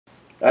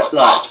At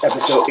last,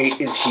 episode 8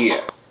 is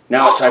here.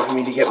 Now it's time for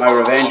me to get my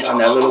revenge on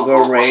that little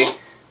girl Ray,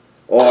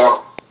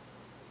 or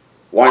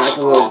whine like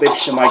a little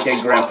bitch to my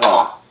dead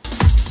grandpa.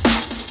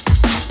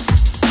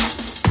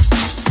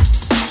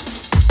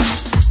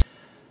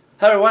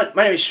 Hello everyone,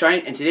 my name is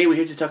Shrine, and today we're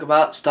here to talk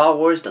about Star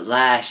Wars The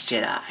Last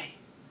Jedi.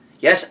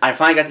 Yes, I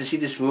finally got to see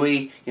this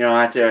movie,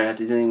 after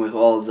dealing with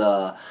all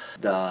the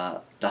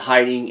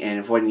hiding and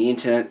avoiding the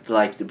internet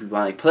like the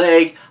bubonic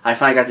plague. I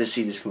finally got to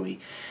see this movie.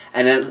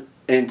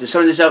 And to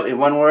sum this up in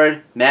one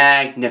word,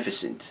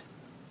 magnificent.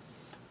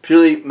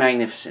 Purely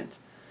magnificent.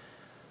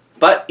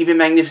 But even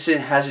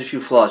magnificent has a few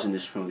flaws in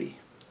this movie.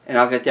 And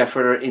I'll get that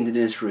further into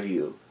this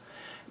review.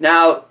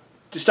 Now,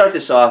 to start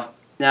this off,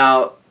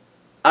 I'm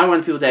one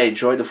of the people that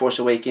enjoyed The Force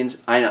Awakens.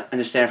 I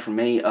understand from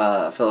many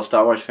fellow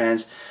Star Wars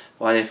fans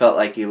why they felt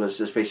like it was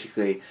just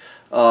basically,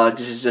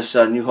 this is just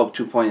New Hope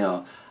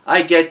 2.0.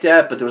 I get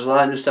that, but there was a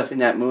lot of new stuff in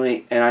that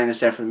movie, and I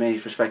understand from many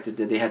perspectives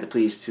that they had to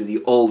please to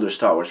the older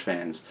Star Wars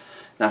fans.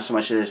 Not so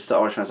much as Star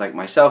Wars fans like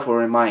myself who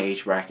are in my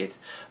age bracket.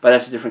 But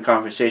that's a different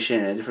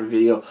conversation and a different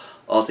video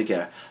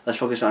altogether. Let's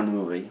focus on the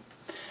movie.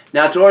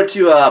 Now, in order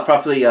to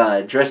properly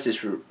address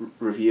this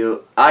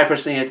review, I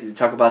personally had to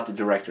talk about the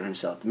director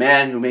himself. The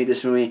man who made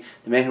this movie,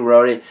 the man who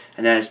wrote it,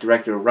 and that is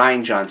director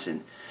Rian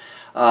Johnson.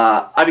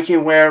 I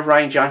became aware of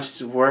Rian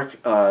Johnson's work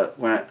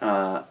when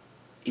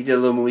he did a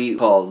little movie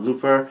called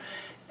Looper.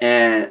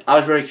 And I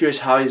was very curious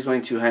how he's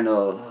going to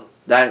handle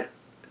this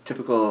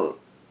typical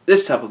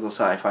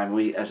sci-fi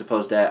movie as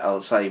opposed to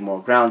a slightly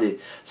more grounded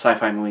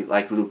sci-fi movie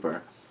like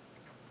Looper.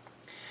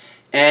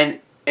 And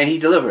he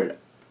delivered.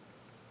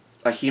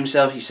 Like he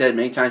said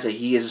many times that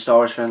he is a Star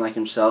Wars fan like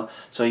himself,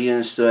 so he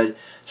understood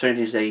certain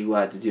things that he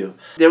wanted to do.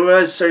 There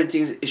was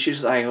certain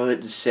issues I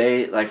wanted to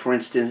say, like for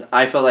instance,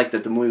 I felt like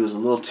that the movie was a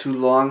little too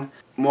long,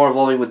 more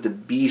involving with the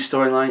B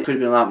storyline. Could have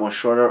been a lot more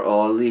shorter,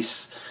 or at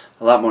least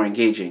a lot more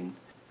engaging.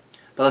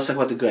 But let's talk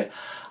about the good.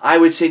 I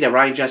would say that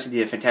Rian Johnson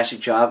did a fantastic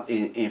job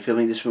in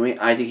filming this movie.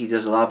 I think he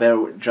does a lot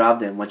better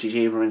job than what J.J.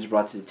 Abrams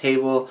brought to the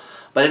table.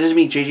 But it doesn't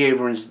mean J.J.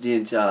 Abrams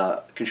didn't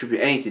contribute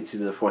anything to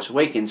The Force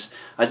Awakens.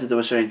 I think there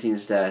were certain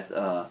things that,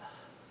 or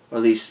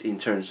at least in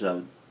terms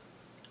of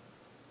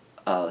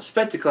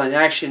spectacle and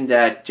action,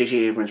 that J.J.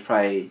 Abrams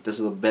probably does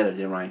a little better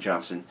than Rian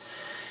Johnson.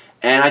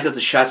 And I thought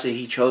the shots that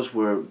he chose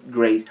were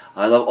great.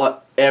 I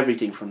love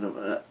everything from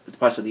the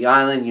parts of the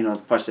island,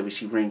 the parts that we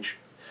see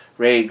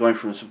Rey going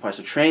from some parts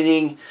of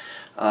training,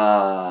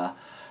 to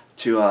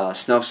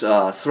Snoke's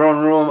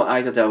throne room.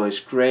 I thought that was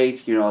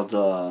great.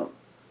 The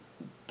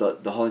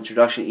whole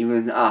introduction,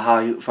 even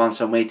how he found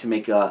some way to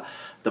make the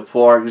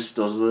porgs,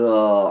 those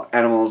little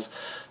animals,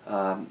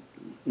 not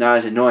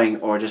as annoying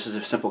or just as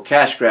a simple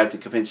cash grab to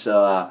convince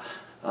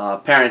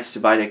parents to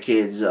buy their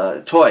kids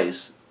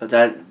toys. But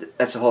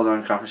that's a whole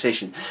other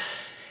conversation.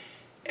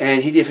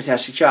 And he did a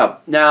fantastic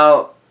job.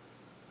 Now,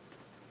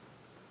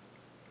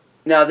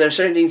 there are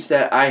certain things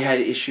that I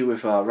had issue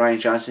with Rian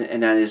Johnson,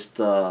 and that is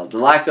the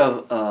lack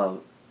of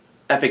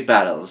epic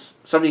battles.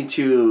 Something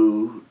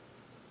to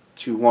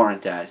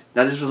warrant that.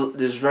 Now, this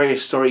is a very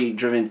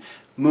story-driven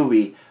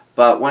movie,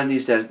 but one of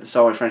these that the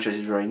Star Wars franchise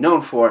is very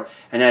known for,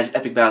 and that is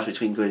epic battles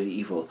between good and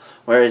evil.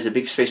 Whereas a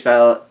big space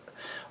battle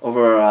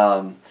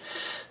over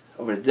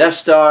the Death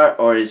Star,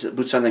 or is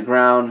boots on the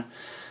ground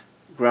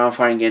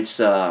fighting against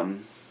the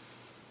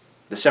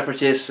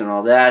Separatists and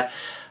all that.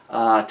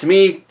 To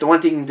me, the one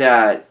thing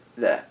that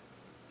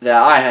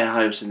I had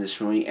hopes in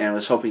this movie, and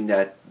was hoping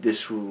that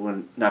this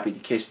would not be the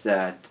case,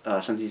 that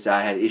some things that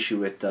I had issue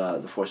with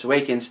The Force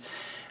Awakens,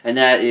 and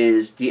that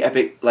is the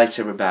epic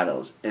lightsaber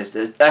battles.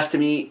 That's to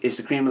me is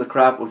the cream of the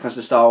crop when it comes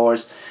to Star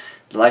Wars.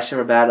 The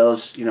lightsaber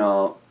battles,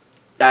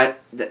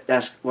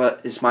 that's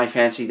what is my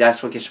fancy.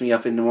 That's what gets me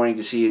up in the morning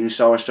to see a new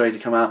Star Wars story to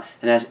come out,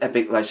 and that's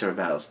epic lightsaber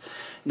battles.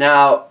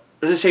 Now,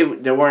 let's just say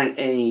there weren't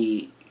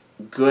any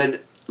good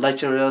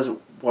lightsaber battles.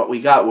 What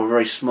we got were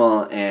very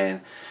small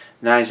and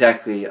not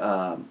exactly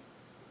the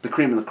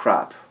cream of the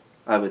crop,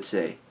 I would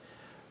say.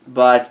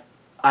 But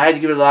I had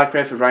to give it a lot of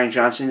credit for Rian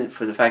Johnson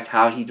for the fact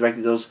how he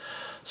directed those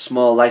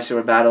small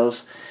lightsaber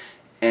battles,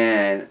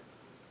 and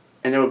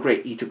they were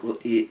great.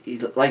 He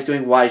likes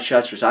doing wide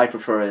shots, which I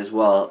prefer as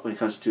well when it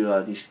comes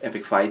to these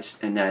epic fights,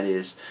 and that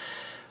is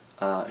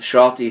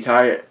show off the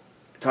entire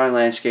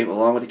landscape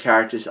along with the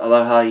characters. I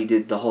love how he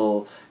did the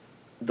whole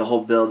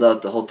build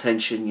up, the whole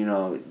tension.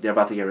 They're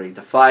about to get ready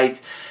to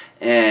fight,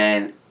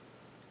 and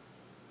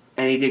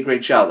he did a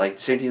great job. Like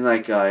same thing,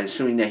 like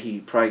assuming that he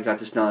probably got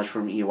this knowledge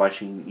from either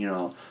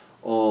watching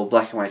old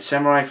black and white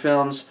samurai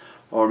films,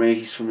 or maybe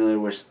he's familiar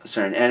with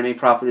certain anime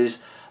properties.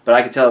 But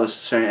I could tell it was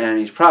certain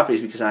anime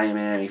properties because I am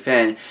an anime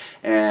fan,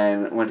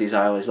 and one of the things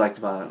I always liked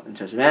about in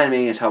terms of anime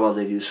is how well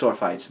they do sword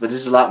fights. But this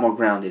is a lot more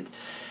grounded.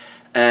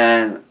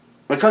 And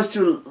when it comes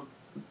to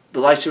the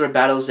lightsaber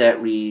battles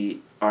that we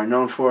are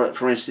known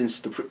for instance,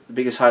 the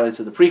biggest highlights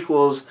of the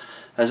prequels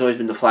has always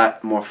been the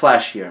more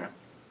flashier.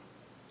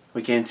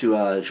 We came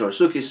to George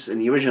Lucas in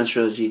the original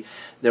trilogy,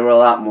 they were a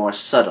lot more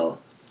subtle.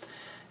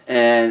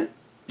 And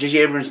J.J.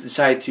 Abrams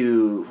decided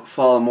to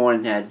follow more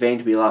in that vein,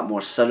 to be a lot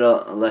more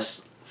subtle,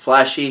 less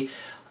flashy.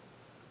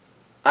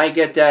 I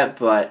get that,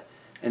 but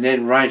and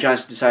then Ryan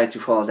Johnson decided to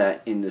follow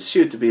that in the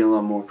suit to be a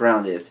little more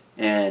grounded.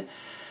 And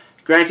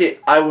granted,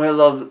 I would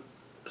love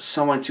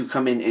someone to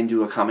come in and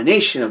do a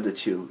combination of the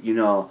two. You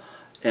know,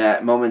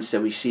 at moments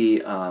that we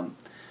see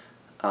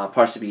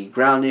parts to be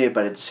grounded,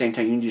 but at the same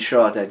time you need to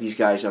show out that these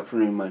guys are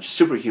pretty much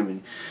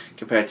superhuman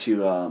compared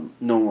to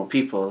normal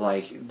people.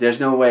 Like, there's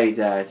no way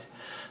that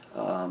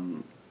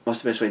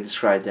what's the best way to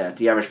describe that?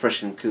 The average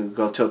person could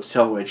go toe to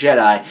toe with a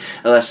Jedi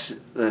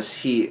unless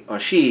he or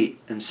she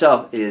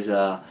himself is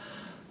a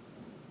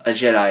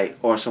Jedi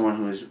or someone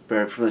who is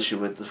very familiar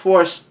with the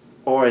Force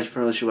or is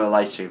familiar with a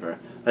lightsaber.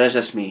 But that's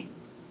just me.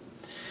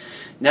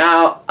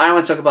 Now, I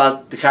want to talk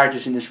about the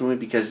characters in this movie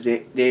because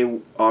they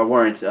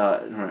weren't.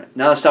 Now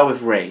let's start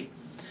with Rey.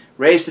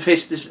 Rey is the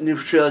face of this new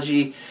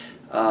trilogy,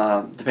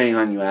 depending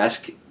on you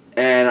ask.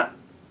 And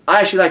I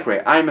actually like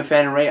Rey. I'm a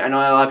fan of Rey. I know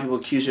a lot of people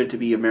accuse her to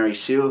be a Mary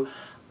Sue.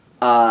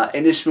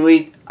 In this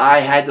movie, I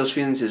had those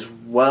feelings as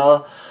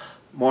well,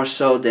 more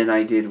so than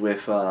I did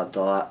with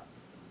The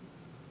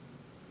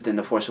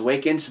Force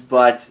Awakens.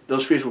 But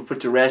those fears were put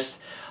to rest.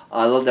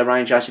 I love that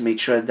Ryan Johnson made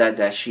sure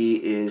that she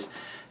is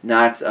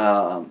not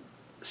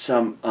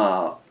some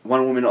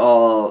one woman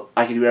all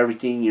I can do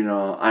everything, you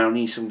know, I don't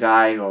need some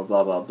guy or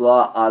blah blah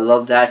blah. I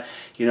love that,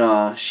 you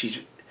know.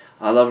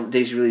 I love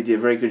Daisy really did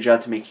a very good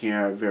job to making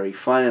her very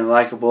fun and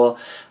likable.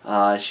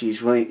 She's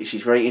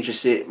very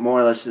interested, more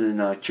or less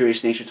in a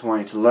curious nature to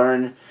wanting to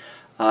learn.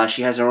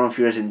 She has her own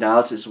fears and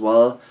doubts as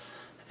well,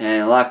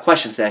 and a lot of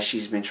questions that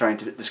she's been trying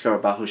to discover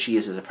about who she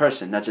is as a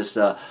person, not just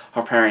her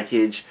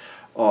parentage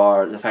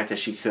or the fact that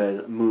she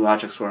could move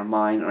objects with her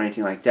mind or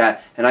anything like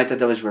that. And I thought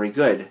that was very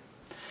good.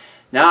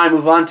 Now I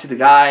move on to the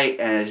guy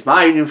as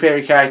my new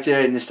favorite character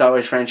in the Star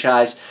Wars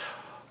franchise,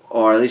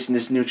 or at least in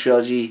this new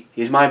trilogy.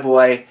 He's my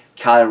boy,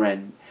 Kylo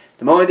Ren.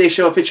 The moment they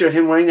show a picture of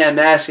him wearing that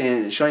mask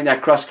and showing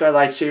that crossguard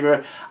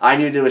lightsaber, I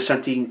knew there was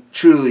something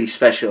truly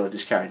special with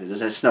this character,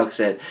 just as Snoke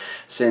said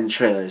in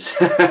trailers.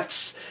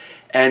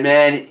 And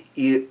man,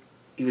 he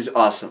was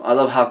awesome. I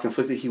love how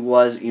conflicted he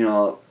was. You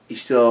know, he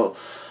still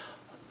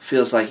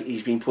feels like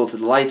he's being pulled to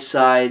the light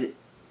side,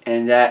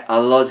 and that I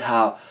loved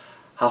how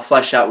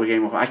fleshed out we're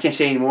getting more. I can't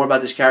say any more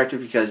about this character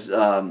because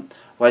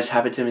what's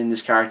happened to him in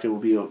this character will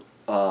be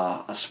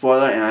a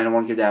spoiler, and I don't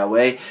want to give that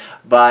away.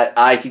 But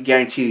I can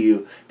guarantee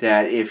you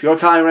that if you're a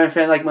Kylo Ren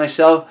fan like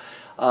myself,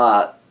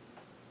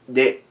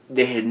 they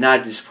did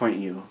not disappoint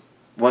you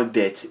one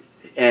bit,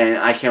 and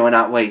I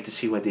cannot wait to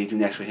see what they do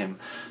next with him.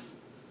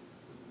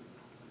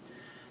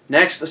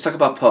 Next, let's talk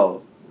about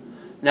Poe.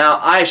 Now,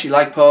 I actually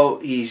like Poe.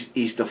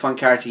 He's the fun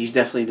character. He's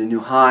definitely the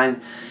new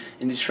Han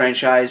in this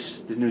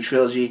franchise, this new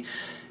trilogy.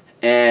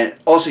 And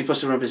also he's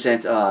supposed to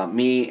represent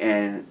me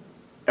and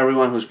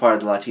everyone who's part of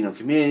the Latino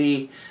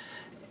community.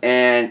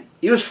 And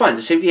he was fun.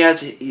 The same thing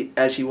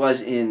as he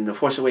was in The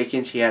Force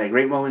Awakens. He had a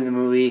great moment in the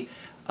movie.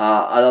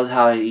 I love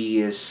how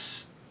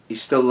he's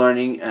still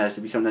learning as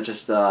to become not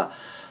just the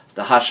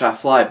hotshot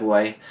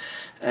flyboy.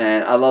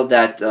 And I love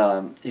that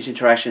his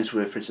interactions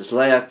with Princess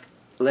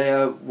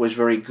Leia was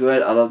very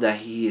good. I love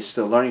that he is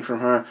still learning from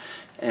her.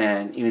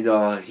 And even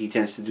though he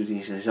tends to do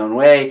things in his own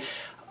way,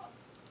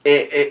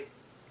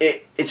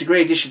 it's a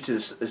great addition to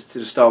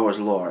the Star Wars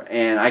lore,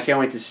 and I can't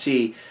wait to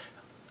see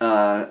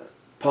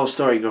Poe's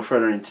story go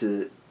further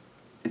into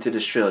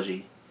this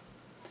trilogy.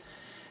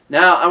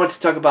 Now I want to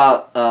talk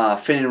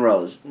about Finn and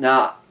Rose.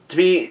 Now, to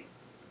me,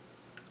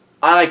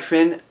 I like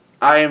Finn.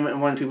 I am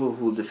one of the people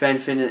who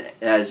defend Finn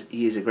as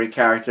he is a great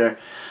character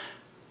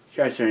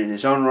in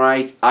his own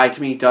right.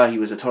 To me, thought he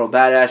was a total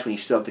badass when he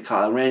stood up to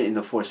Kylo Ren in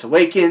The Force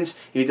Awakens.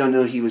 Even though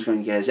I knew he was going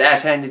to get his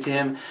ass handed to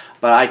him,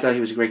 but I thought he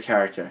was a great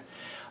character.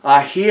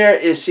 Here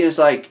it seems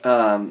like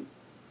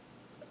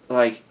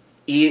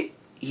he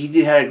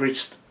did have a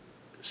great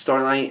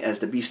storyline as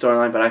the B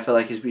storyline, but I felt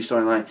like his B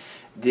storyline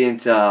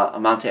didn't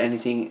amount to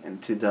anything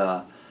to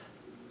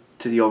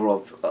the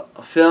overall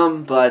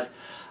film. But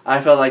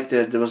I felt like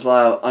there was a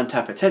lot of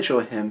untapped potential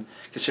with him,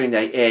 considering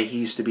that he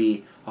used to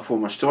be a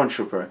former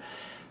stormtrooper,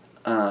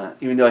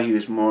 even though he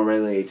was more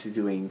related to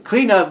doing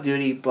cleanup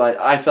duty. But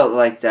I felt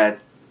like that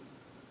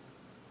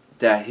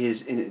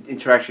his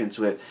interactions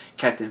with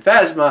Captain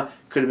Phasma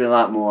could have been a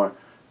lot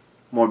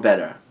more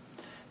better.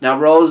 Now,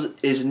 Rose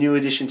is a new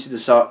addition to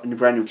the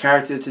brand new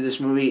character to this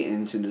movie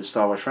and to the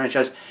Star Wars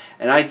franchise,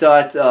 and I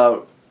thought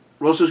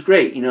Rose was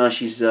great. You know,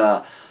 she's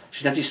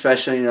nothing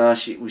special. You know,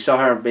 we saw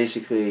her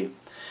basically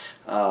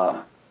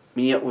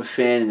meet up with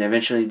Finn, and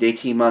eventually they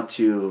team up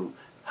to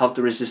help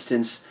the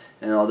Resistance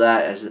and all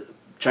that, as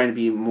trying to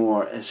be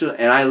more.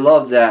 And I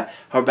love that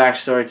her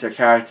backstory to her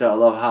character. I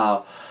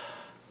love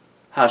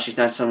how she's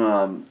not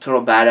some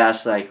total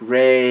badass like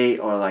Rey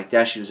or like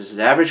that. She was just an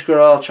average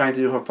girl trying to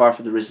do her part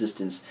for the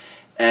Resistance,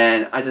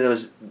 and I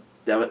thought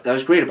that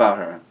was great about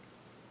her.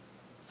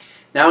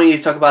 Now we need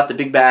to talk about the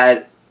big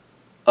bad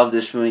of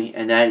this movie,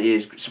 and that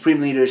is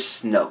Supreme Leader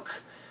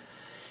Snoke.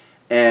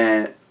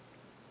 And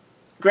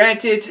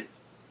granted,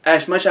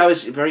 as much I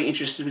was very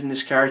interested in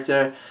this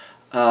character,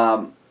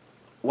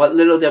 what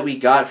little that we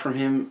got from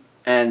him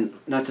and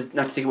not to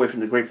take away from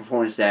the great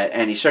performance that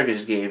Andy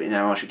Serkis gave in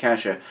that motion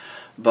capture,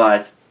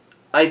 but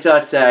I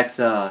thought that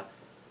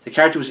the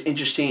character was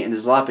interesting and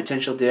there's a lot of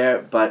potential there,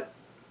 but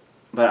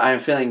I'm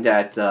feeling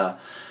that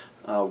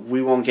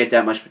we won't get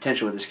that much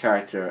potential with this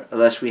character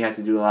unless we have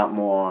to do a lot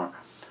more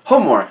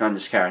homework on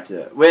this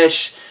character,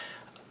 which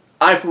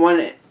I, for one,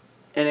 am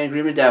in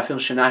agreement that a film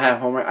should not have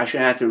homework. I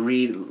shouldn't have to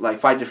read like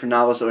 5 different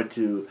novels or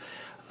to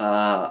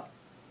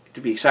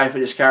be excited for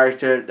this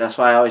character. That's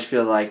why I always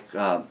feel like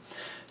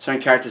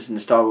certain characters in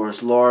the Star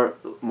Wars lore,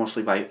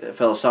 mostly by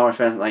fellow Star Wars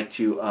fans, like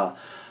to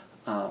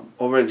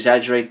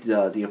over-exaggerate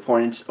the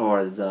importance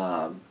or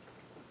the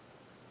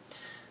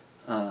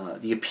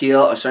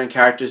appeal of certain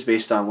characters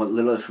based on what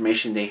little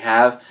information they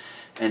have,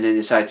 and then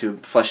decide to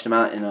flesh them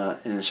out in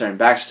a certain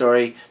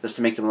backstory just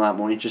to make them a lot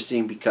more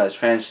interesting, because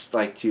fans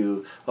like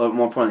to, or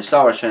more importantly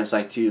Star Wars fans,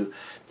 like to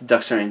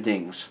deduct certain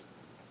things.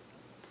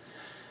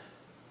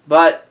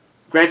 But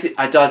granted,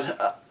 I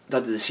thought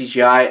that the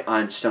CGI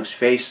on Snoke's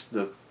face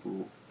looked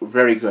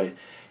very good.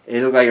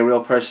 It looked like a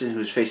real person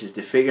whose face is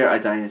disfigured. I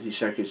thought Andy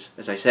Serkis,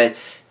 as I said,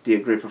 did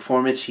a great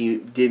performance. He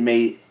did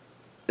make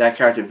that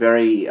character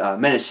very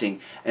menacing,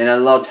 and I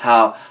loved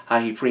how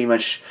he pretty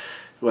much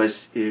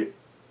was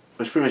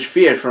pretty much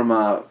feared from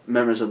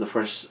members of the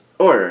First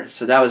Order.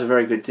 So that was a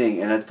very good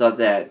thing, and I thought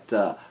that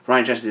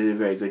Rian Johnson did a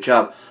very good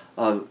job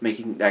of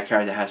making that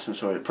character have some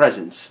sort of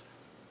presence.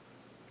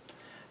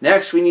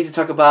 Next, we need to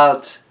talk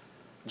about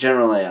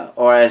General Leia,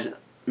 or as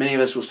many of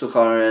us will still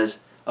call her as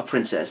a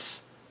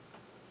princess.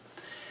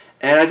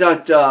 And I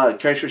thought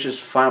Carrie Fisher's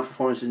final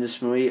performance in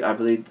this movie, I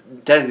believe,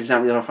 technically it's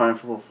not really her final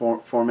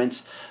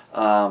performance,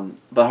 but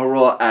her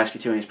role as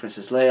Katowian's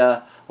Princess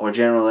Leia, or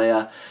General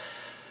Leia,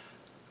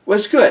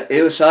 was good.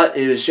 It was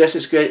just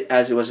as good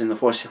as it was in The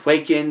Force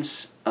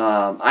Awakens.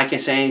 I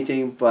can't say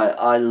anything, but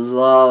I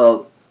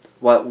love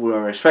what we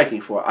were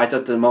expecting for. I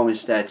thought the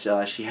moments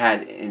that she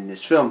had in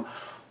this film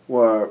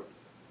were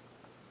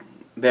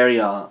very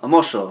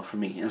emotional for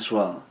me as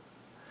well.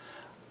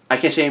 I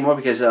can't say anymore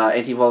because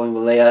anything involving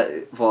with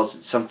Leia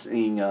involves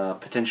something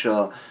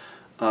potential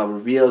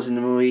reveals in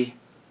the movie,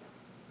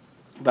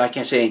 but I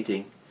can't say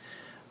anything.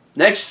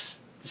 Next,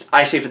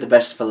 I say for the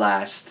best for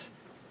last,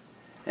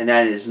 and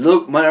that is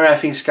Luke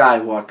mother-effing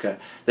Skywalker,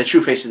 the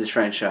true face of this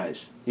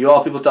franchise. You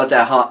all people thought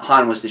that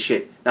Han was the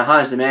shit. Now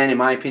Han is the man, in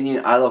my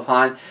opinion. I love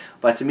Han,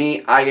 but to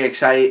me, I get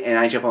excited and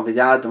I jump up and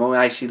down the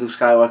moment I see Luke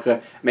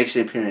Skywalker makes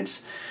an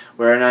appearance.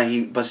 Whether or not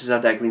he busts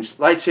out that green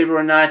lightsaber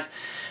or not,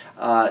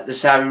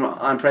 just having him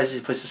on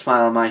presence puts a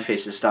smile on my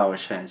face as Star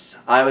Wars fans.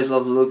 I always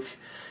loved Luke.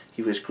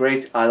 He was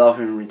great. I love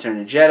him in Return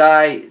of the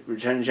Jedi.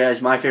 Return of the Jedi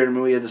is my favorite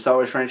movie of the Star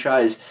Wars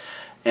franchise,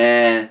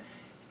 and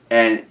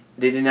they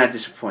did not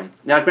disappoint.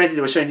 Now, granted,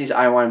 there were certain things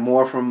I wanted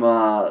more from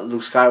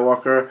Luke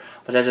Skywalker,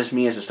 but that's just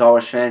me as a Star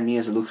Wars fan, me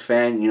as a Luke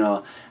fan. You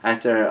know,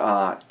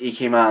 after he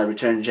came out of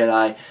Return of the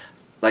Jedi,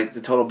 like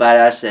the total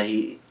badass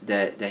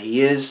that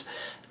he is,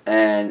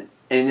 and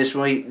in this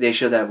movie they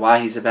showed that why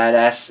he's a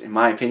badass. In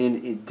my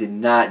opinion, it did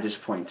not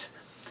disappoint.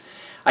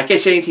 I can't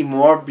say anything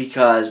more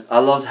because I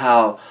loved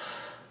how.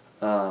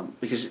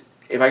 Because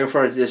if I go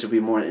further to this, it would be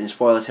more in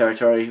spoiler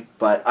territory.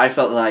 But I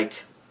felt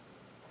like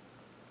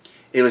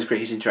it was great.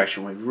 His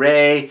interaction with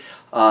Rey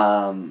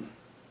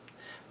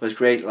was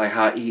great. Like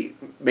how he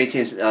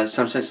maintains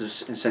some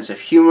sense of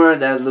humor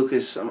that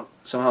Lucas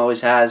somehow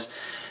always has,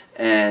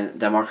 and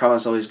that Mark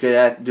Hamill's always good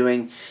at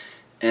doing.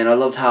 And I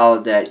loved how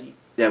that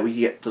we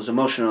get those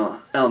emotional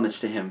elements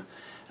to him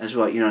as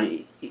well. You know,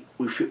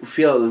 we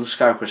feel Luke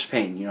Skywalker's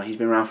pain. You know, he's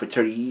been around for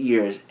 30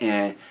 years,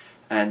 and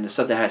the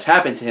stuff that has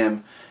happened to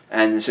him,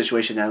 and the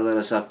situation that led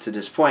us up to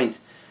this point,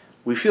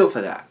 we feel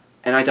for that.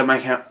 And I thought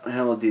Mike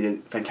Hamill did a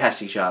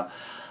fantastic job.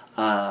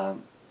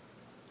 And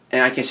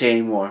I can't say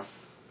any more.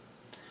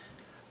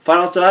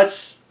 Final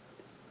thoughts.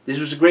 This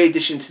was a great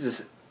addition to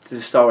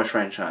the Star Wars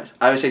franchise.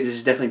 I would say this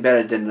is definitely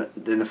better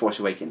than The Force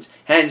Awakens.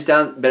 Hands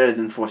down, better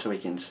than The Force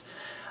Awakens.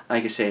 I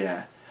can say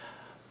that.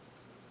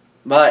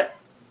 But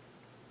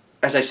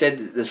as I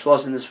said, there's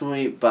flaws in this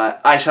movie,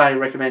 but I highly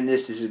recommend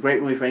this. This is a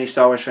great movie for any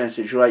Star Wars fans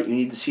to enjoy. You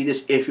need to see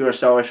this if you're a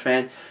Star Wars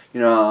fan. You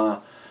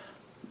know,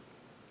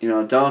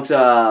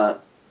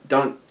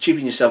 don't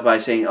cheapen yourself by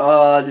saying,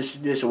 "Oh, this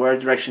is this or where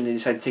direction they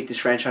decided to take this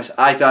franchise."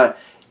 I thought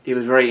it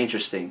was very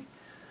interesting,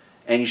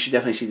 and you should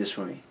definitely see this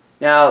movie.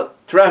 Now,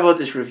 to wrap up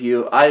this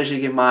review, I usually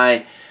give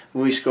my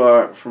movie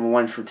score from a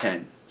 1 through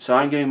 10. So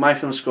I'm giving my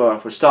film score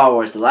for Star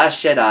Wars The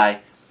Last Jedi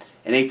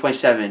an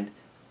 8.7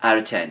 out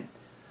of 10.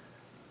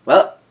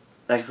 Well,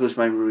 that concludes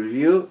my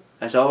review.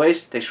 As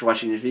always, thanks for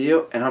watching this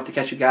video, and I hope to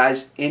catch you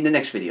guys in the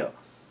next video.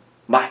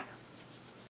 Bye.